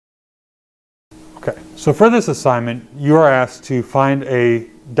Okay, so for this assignment, you are asked to find a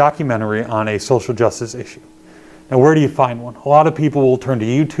documentary on a social justice issue. Now, where do you find one? A lot of people will turn to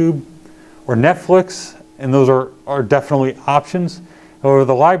YouTube or Netflix, and those are definitely options. However,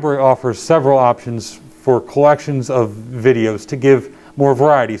 the library offers several options for collections of videos to give more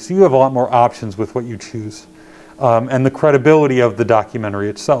variety. So you have a lot more options with what you choose, and the credibility of the documentary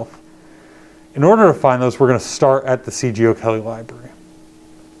itself. In order to find those, we're going to start at the C.G. O'Kelly Library.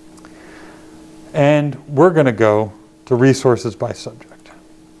 And we're going to go to resources by subject.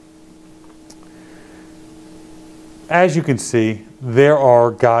 As you can see, there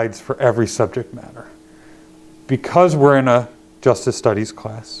are guides for every subject matter. Because we're in a Justice Studies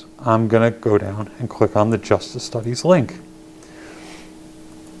class, I'm going to go down and click on the Justice Studies link.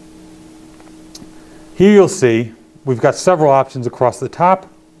 Here you'll see we've got several options across the top.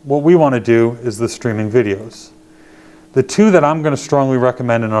 What we want to do is the streaming videos. The two that I'm going to strongly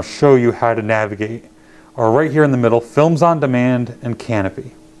recommend, and I'll show you how to navigate, are right here in the middle, Films on Demand and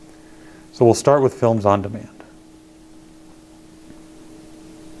Canopy. So we'll start with Films on Demand.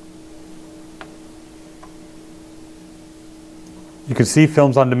 You can see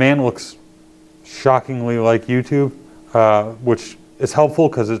Films on Demand looks shockingly like YouTube, which is helpful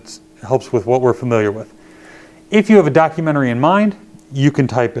because it helps with what we're familiar with. If you have a documentary in mind, you can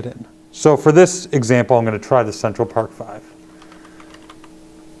type it in. So for this example, I'm going to try the Central Park 5.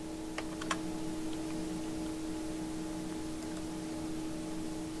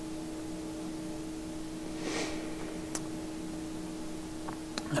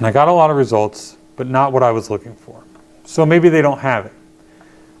 And I got a lot of results, but not what I was looking for. So maybe they don't have it.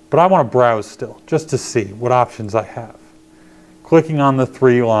 But I want to browse still, just to see what options I have. Clicking on the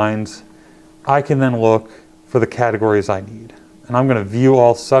 3 lines, I can then look for the categories I need. And I'm going to view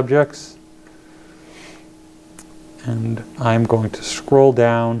all subjects. And I'm going to scroll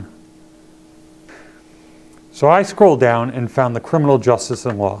down. So I scrolled down and found the criminal justice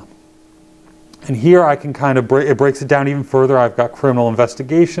and law. And here I can kind of it breaks it down even further. I've got criminal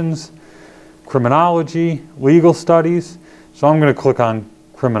investigations, criminology, legal studies. So I'm going to click on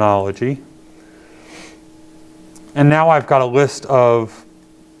criminology. And now I've got a list of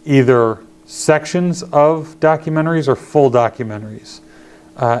either sections of documentaries or full documentaries.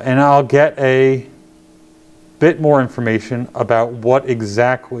 And I'll get a bit more information about what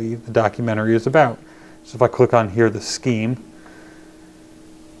exactly the documentary is about. So if I click on here, the scheme,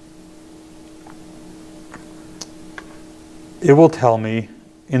 it will tell me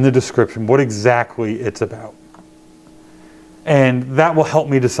in the description what exactly it's about. And that will help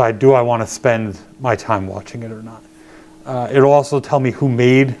me decide, do I want to spend my time watching it or not? It'll also tell me who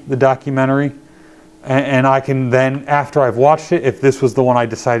made the documentary. And I can then, after I've watched it, if this was the one I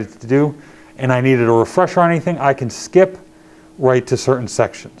decided to do, and I needed a refresher on anything, I can skip right to certain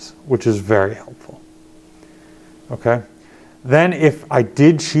sections, which is very helpful. Okay? Then if I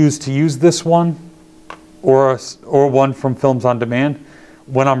did choose to use this one, or one from Films on Demand,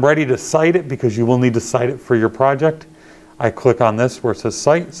 when I'm ready to cite it, because you will need to cite it for your project, I click on this where it says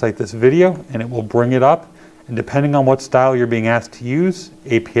cite this video, and it will bring it up. And depending on what style you're being asked to use,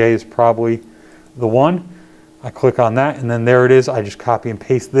 APA is probably the one. I click on that, and then there it is. I just copy and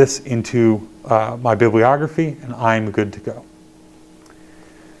paste this into my bibliography, and I'm good to go.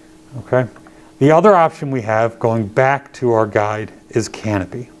 Okay. The other option we have, going back to our guide, is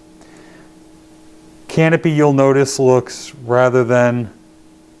Canopy. Canopy, you'll notice, looks, rather than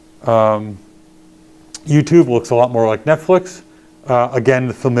YouTube, looks a lot more like Netflix. Again,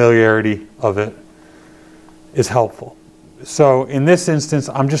 the familiarity of it is helpful. So in this instance,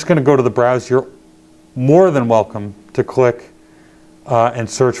 I'm just going to go to the browse. You're more than welcome to click and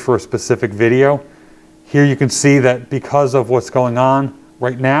search for a specific video. Here you can see that because of what's going on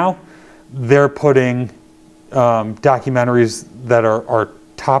right now, they're putting documentaries that are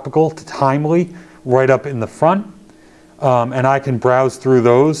topical, timely, right up in the front. And I can browse through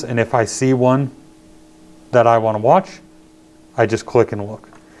those, and if I see one that I want to watch, I just click and look.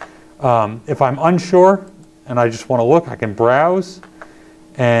 If I'm unsure and I just want to look, I can browse,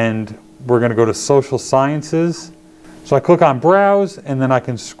 and we're going to go to social sciences. So I click on browse, and then I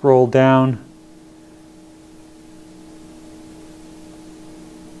can scroll down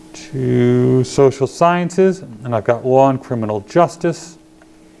to social sciences, and I've got law and criminal justice.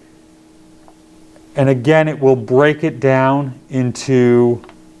 And again, it will break it down into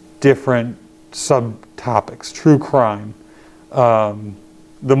different subtopics. True crime,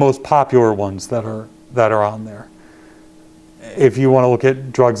 the most popular ones that are on there. If you want to look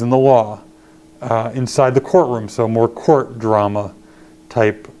at drugs and the law, inside the courtroom, so more court drama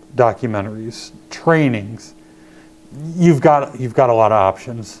type documentaries, trainings, you've got a lot of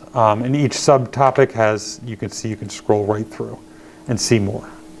options. And each subtopic has, you can scroll right through and see more.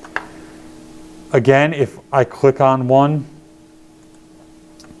 Again, if I click on one,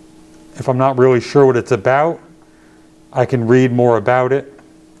 if I'm not really sure what it's about, I can read more about it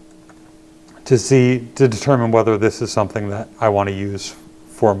to determine whether this is something that I want to use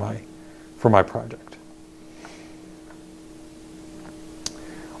for my project.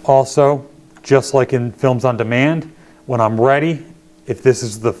 Also, just like in Films on Demand, when I'm ready, if this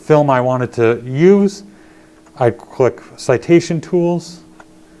is the film I wanted to use, I click Citation Tools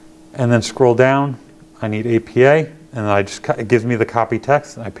and then scroll down. I need APA, and then it gives me the copy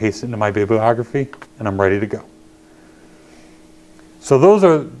text, and I paste it into my bibliography, and I'm ready to go. So those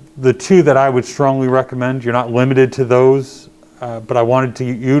are the two that I would strongly recommend. You're not limited to those, but I wanted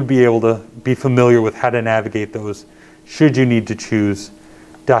you to be able to be familiar with how to navigate those should you need to choose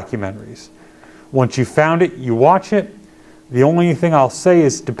documentaries. Once you found it, you watch it. The only thing I'll say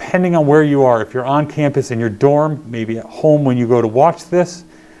is, depending on where you are, if you're on campus in your dorm, maybe at home when you go to watch this,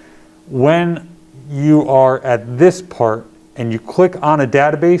 when you are at this part and you click on a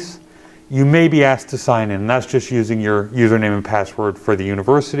database, you may be asked to sign in. And that's just using your username and password for the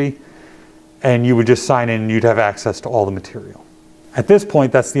university. And you would just sign in and you'd have access to all the material. At this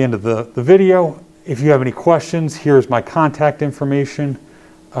point, that's the end of the video. If you have any questions, here's my contact information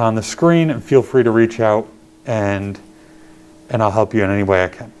on the screen, and feel free to reach out and I'll help you in any way I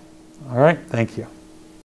can. All right, thank you.